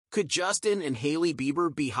Could Justin and Hailey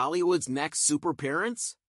Bieber be Hollywood's next super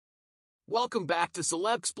parents? Welcome back to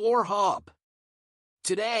CelebXplore Hub.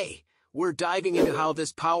 Today, we're diving into how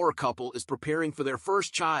this power couple is preparing for their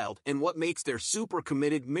first child and what makes their super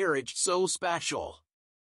committed marriage so special.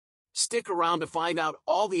 Stick around to find out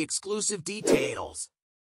all the exclusive details.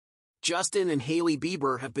 Justin and Hailey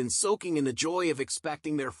Bieber have been soaking in the joy of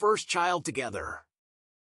expecting their first child together.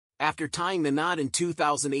 After tying the knot in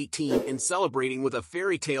 2018 and celebrating with a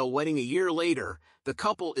fairy tale wedding a year later, the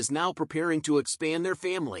couple is now preparing to expand their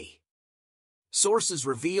family. Sources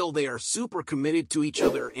reveal they are super committed to each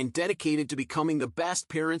other and dedicated to becoming the best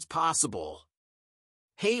parents possible.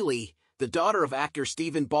 Hailey, the daughter of actor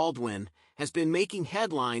Stephen Baldwin, has been making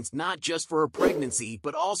headlines not just for her pregnancy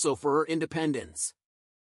but also for her independence.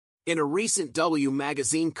 In a recent W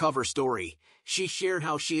magazine cover story, she shared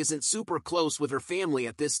how she isn't super close with her family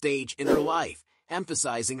at this stage in her life,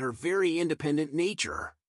 emphasizing her very independent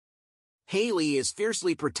nature. Hailey is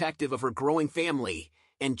fiercely protective of her growing family,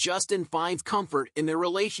 and Justin finds comfort in their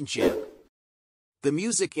relationship. The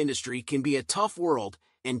music industry can be a tough world,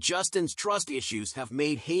 and Justin's trust issues have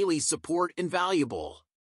made Hailey's support invaluable.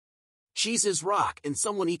 She's his rock and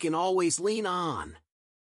someone he can always lean on.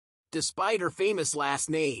 Despite her famous last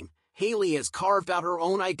name, Hailey has carved out her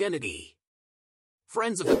own identity.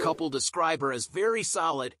 Friends of the couple describe her as very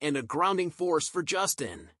solid and a grounding force for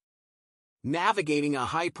Justin. Navigating a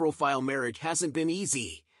high-profile marriage hasn't been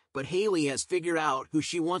easy, but Hailey has figured out who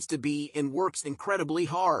she wants to be and works incredibly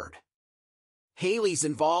hard. Hailey's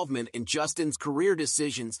involvement in Justin's career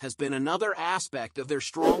decisions has been another aspect of their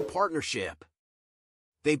strong partnership.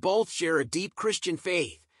 They both share a deep Christian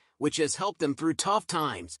faith, which has helped them through tough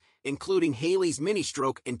times, including Hailey's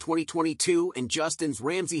mini-stroke in 2022 and Justin's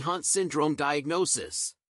Ramsay-Hunt syndrome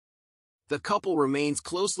diagnosis. The couple remains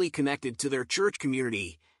closely connected to their church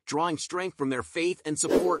community, drawing strength from their faith and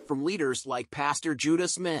support from leaders like Pastor Judah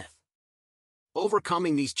Smith.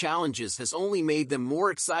 Overcoming these challenges has only made them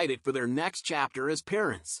more excited for their next chapter as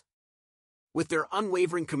parents. With their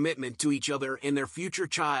unwavering commitment to each other and their future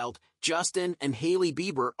child, Justin and Hailey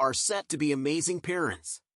Bieber are set to be amazing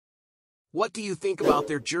parents. What do you think about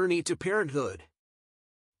their journey to parenthood?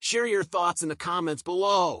 Share your thoughts in the comments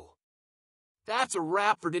below. That's a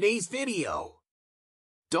wrap for today's video.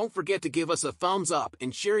 Don't forget to give us a thumbs up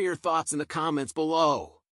and share your thoughts in the comments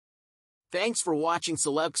below. Thanks for watching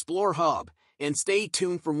CelebXplore Hub, and stay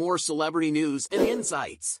tuned for more celebrity news and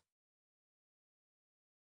insights.